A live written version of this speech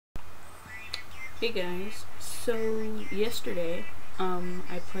Hey guys, so yesterday,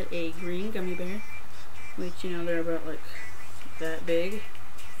 I put a green gummy bear, which, you know, they're about like that big.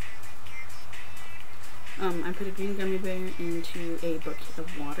 I put a green gummy bear into a bucket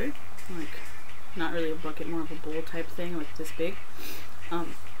of water, like, not really a bucket, more of a bowl type thing, like this big.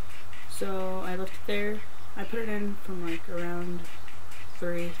 So I left it there. I put it in from like around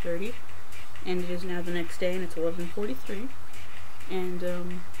 3:30, and it is now the next day, and it's 11:43,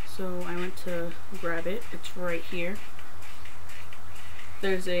 and, so I went to grab it. It's right here.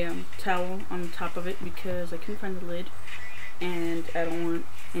 There's a towel on the top of it because I couldn't find the lid, and I don't want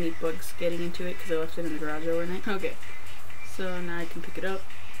any bugs getting into it because I left it in the garage overnight. Okay, so now I can pick it up.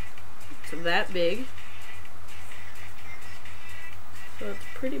 It's that big. So it's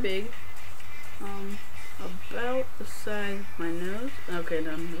pretty big. About the size of my nose. Okay,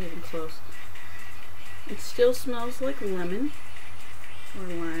 no, I'm not even close. It still smells like lemon or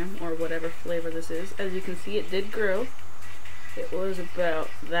lime or whatever flavor this is. As you can see, it did grow. It was about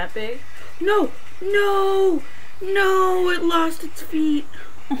that big. No! No! No! It lost its feet.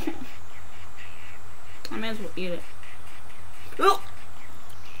 I may as well eat it. Oh!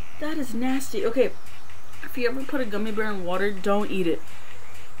 That is nasty. Okay, if you ever put a gummy bear in water, don't eat it.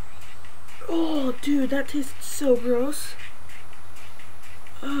 Oh, dude, that tastes so gross.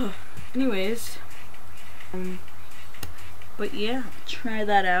 Ugh. Anyways, but yeah, try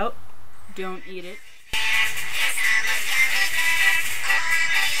that out. Don't eat it.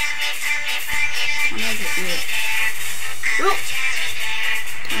 I'm not gonna eat it. Oh!